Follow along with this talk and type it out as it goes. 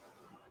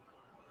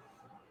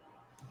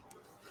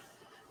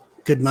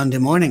Good Monday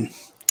morning.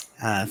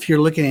 If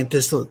you're looking at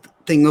this little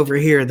thing over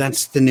here,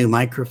 that's the new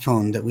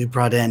microphone that we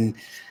brought in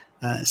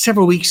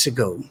several weeks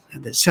ago.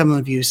 That some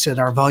of you said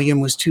our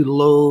volume was too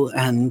low,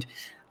 and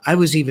I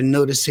was even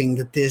noticing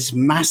that these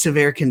massive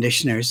air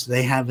conditioners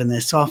they have in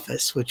this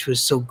office, which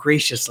was so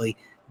graciously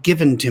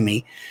given to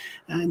me,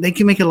 they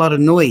can make a lot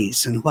of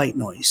noise and white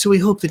noise. So we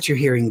hope that you're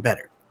hearing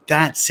better.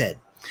 That said,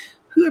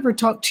 whoever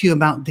talked to you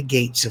about the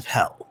gates of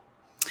hell?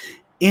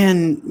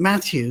 In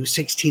Matthew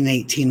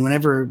 16:18,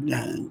 whenever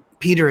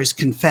Peter has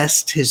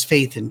confessed his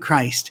faith in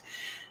Christ,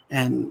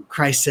 and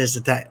Christ says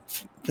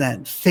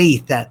that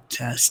faith, that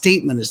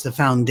statement is the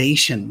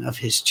foundation of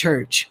his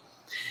church.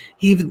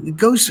 He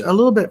goes a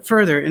little bit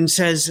further and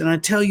says, and I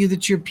tell you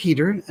that you're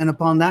Peter, and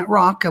upon that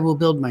rock I will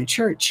build my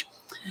church,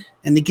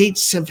 and the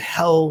gates of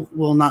hell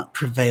will not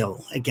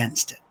prevail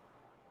against it.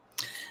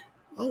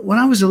 When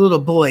I was a little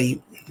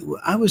boy,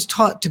 I was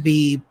taught to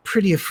be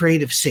pretty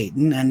afraid of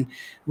Satan, and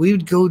we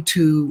would go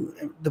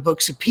to the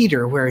books of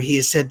Peter, where he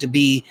is said to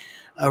be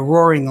a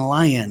roaring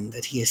lion,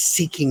 that he is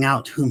seeking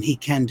out whom he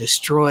can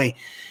destroy.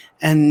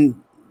 And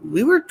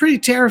we were pretty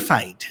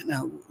terrified.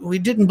 Now, we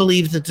didn't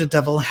believe that the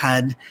devil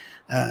had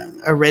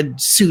a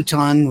red suit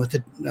on with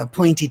a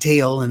pointy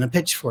tail and a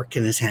pitchfork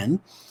in his hand.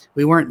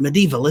 We weren't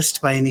medievalist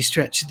by any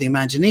stretch of the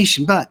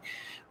imagination, but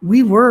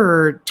we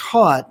were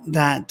taught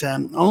that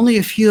only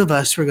a few of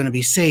us were going to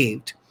be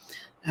saved.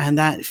 And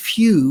that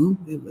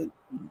few,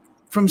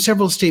 from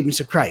several statements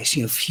of Christ,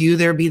 few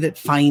there be that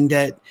find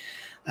it,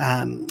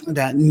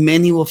 that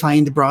many will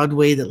find the broad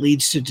way that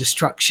leads to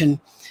destruction.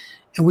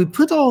 And we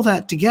put all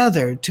that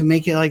together to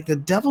make it like the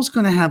devil's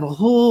going to have a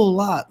whole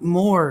lot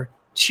more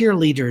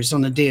cheerleaders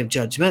on the day of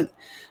judgment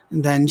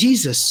than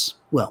Jesus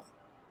will.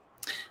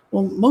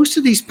 Well, most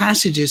of these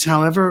passages,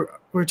 however,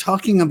 we're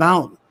talking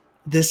about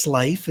this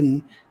life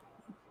and,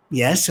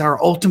 yes,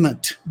 our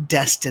ultimate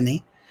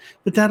destiny.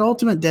 But that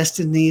ultimate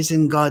destiny is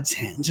in God's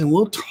hands. And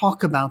we'll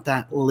talk about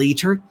that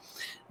later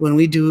when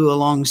we do a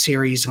long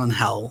series on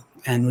hell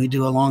and we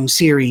do a long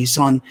series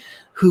on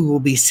who will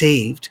be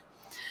saved.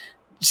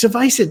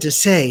 Suffice it to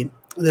say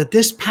that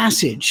this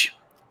passage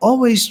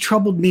always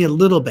troubled me a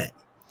little bit,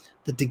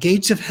 that the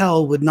gates of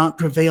hell would not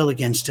prevail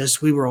against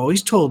us. We were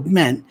always told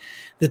meant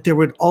that there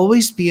would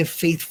always be a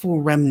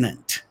faithful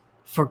remnant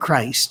for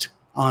Christ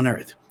on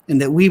earth, and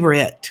that we were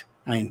it.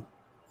 I mean,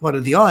 what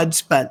are the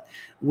odds? But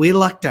we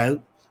lucked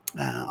out.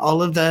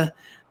 All of the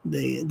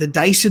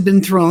dice had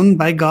been thrown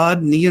by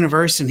God and the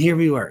universe, and here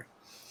we were.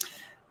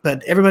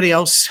 But everybody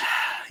else,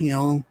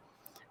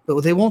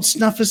 but they won't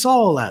snuff us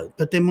all out.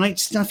 But they might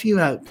snuff you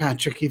out,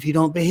 Patrick, if you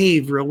don't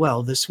behave real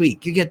well this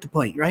week. You get the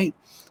point, right?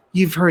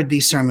 You've heard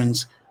these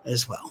sermons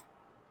as well.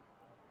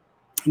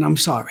 And I'm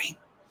sorry.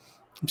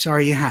 I'm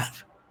sorry you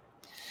have.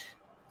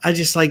 I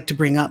just like to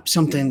bring up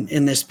something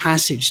in this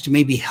passage to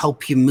maybe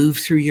help you move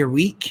through your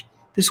week.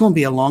 This won't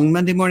be a long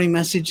Monday morning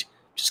message.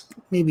 Just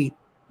maybe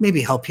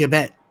help you a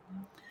bit.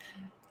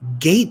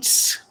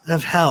 Gates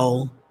of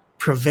hell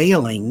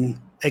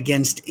prevailing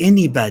against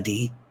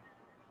anybody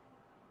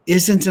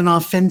isn't an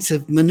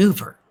offensive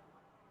maneuver.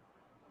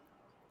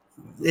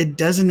 It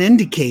doesn't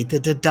indicate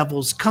that the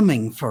devil's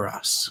coming for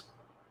us.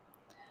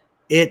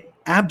 It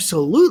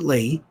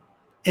absolutely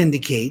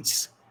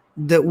indicates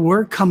that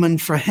we're coming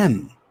for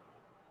him.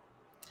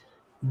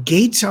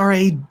 Gates are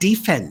a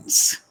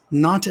defense,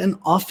 not an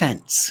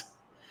offense.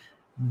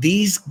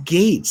 These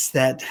gates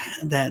that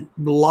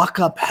lock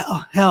up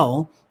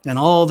hell and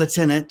all that's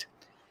in it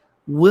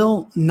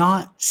will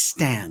not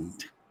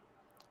stand,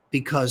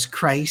 because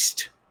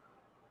Christ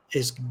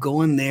is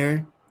going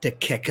there to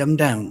kick them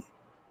down.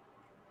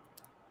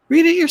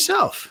 Read it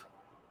yourself.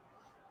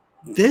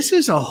 This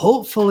is a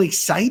hopeful,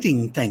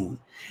 exciting thing,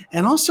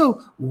 and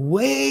also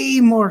way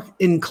more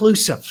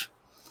inclusive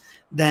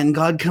than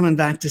God coming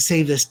back to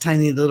save this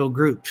tiny little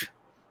group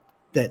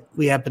that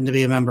we happen to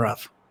be a member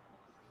of.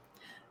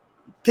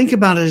 Think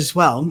about it as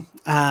well,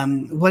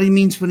 what he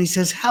means when he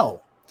says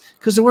hell.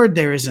 Because the word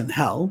there isn't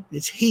hell,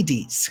 it's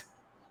Hades.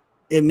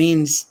 It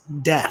means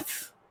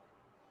death.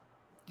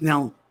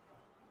 Now,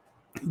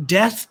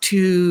 death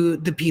to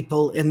the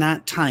people in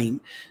that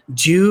time,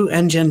 Jew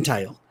and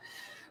Gentile,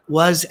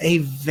 was a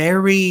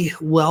very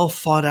well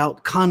thought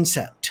out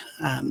concept.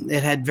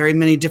 It had very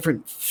many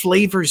different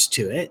flavors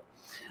to it,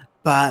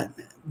 but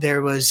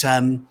there was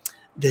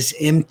this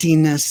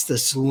emptiness,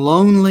 this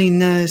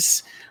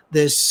loneliness,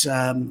 this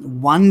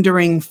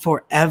wandering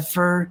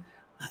forever,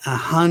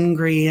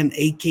 hungry and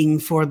aching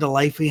for the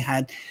life we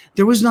had.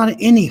 There was not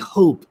any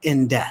hope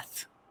in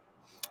death.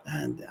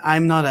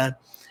 I'm not a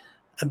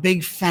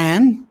big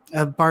fan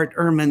of Bart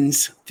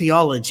Ehrman's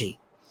theology,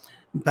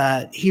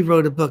 but he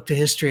wrote a book, The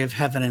History of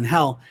Heaven and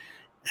Hell,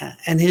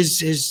 and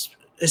his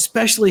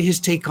especially his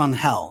take on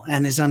hell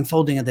and his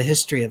unfolding of the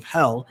history of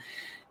hell,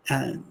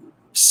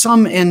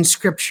 some in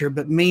scripture,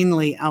 but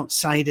mainly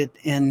outside it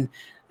in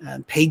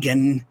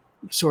pagan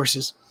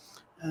sources.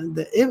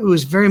 It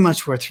was very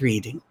much worth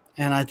reading,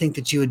 and I think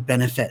that you would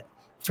benefit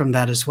from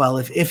that as well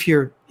if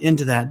you're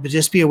into that. But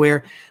just be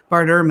aware,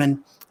 Bart Ehrman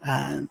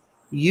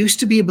used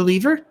to be a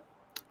believer,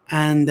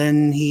 and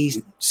then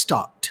he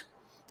stopped.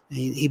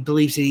 He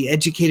believes that he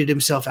educated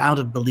himself out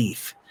of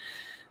belief.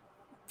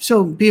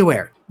 So be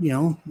aware,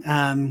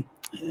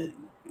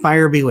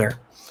 buyer beware.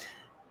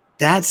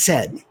 That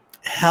said,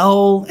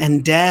 hell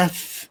and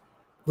death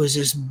was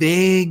this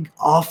big,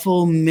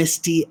 awful,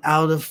 misty,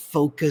 out of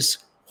focus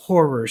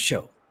horror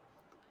show.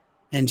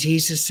 And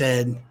Jesus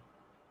said,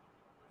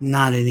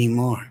 not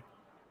anymore.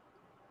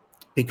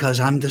 Because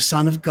I'm the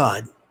Son of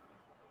God.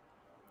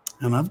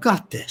 And I've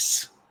got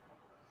this.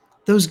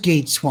 Those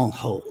gates won't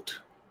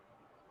hold.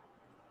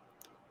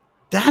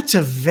 That's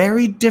a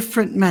very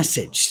different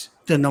message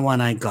than the one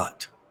I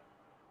got.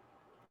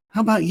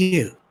 How about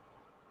you?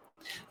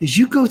 As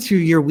you go through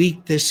your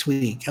week this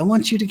week, I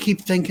want you to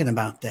keep thinking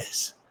about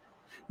this.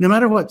 No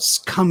matter what's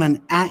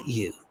coming at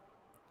you,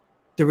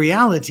 the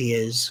reality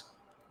is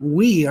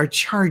we are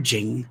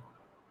charging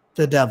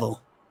the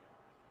devil.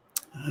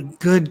 A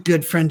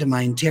good friend of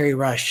mine, Terry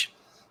Rush,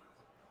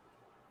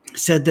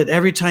 said that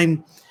every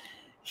time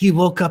he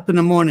woke up in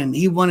the morning,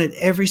 he wanted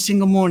every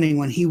single morning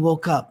when he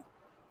woke up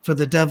for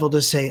the devil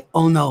to say,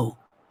 oh no,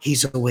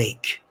 he's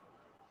awake.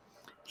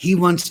 He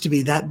wants to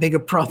be that big a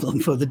problem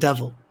for the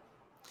devil.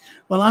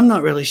 Well, I'm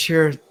not really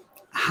sure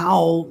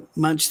how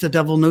much the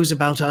devil knows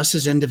about us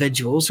as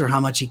individuals or how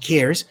much he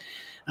cares.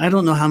 I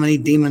don't know how many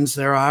demons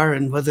there are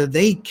and whether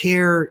they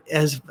care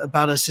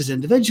about us as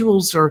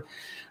individuals or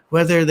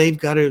whether they've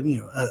got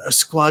a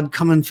squad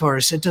coming for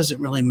us. It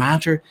doesn't really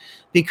matter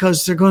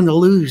because they're going to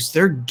lose.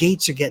 Their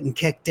gates are getting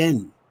kicked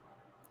in.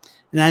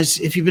 And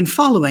if you've been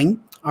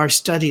following our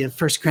study of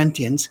 1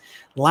 Corinthians,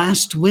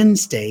 last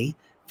Wednesday,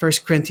 1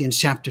 Corinthians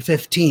chapter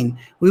 15,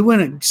 we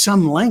went at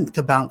some length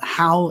about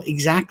how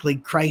exactly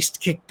Christ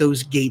kicked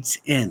those gates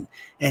in.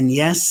 And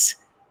yes,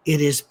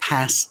 it is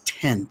past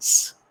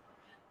tense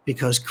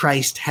because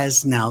Christ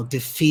has now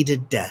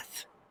defeated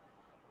death.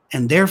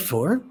 And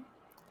therefore,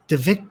 the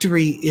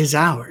victory is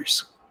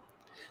ours.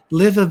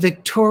 Live a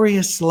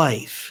victorious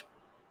life.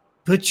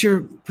 Put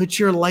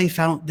your life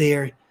out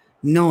there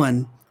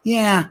knowing,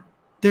 yeah,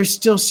 there's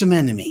still some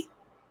enemy.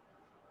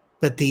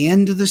 But the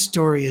end of the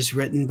story is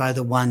written by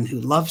the one who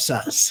loves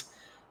us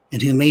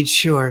and who made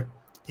sure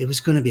it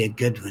was going to be a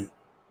good one.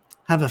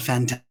 Have a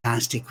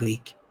fantastic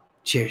week.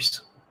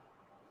 Cheers.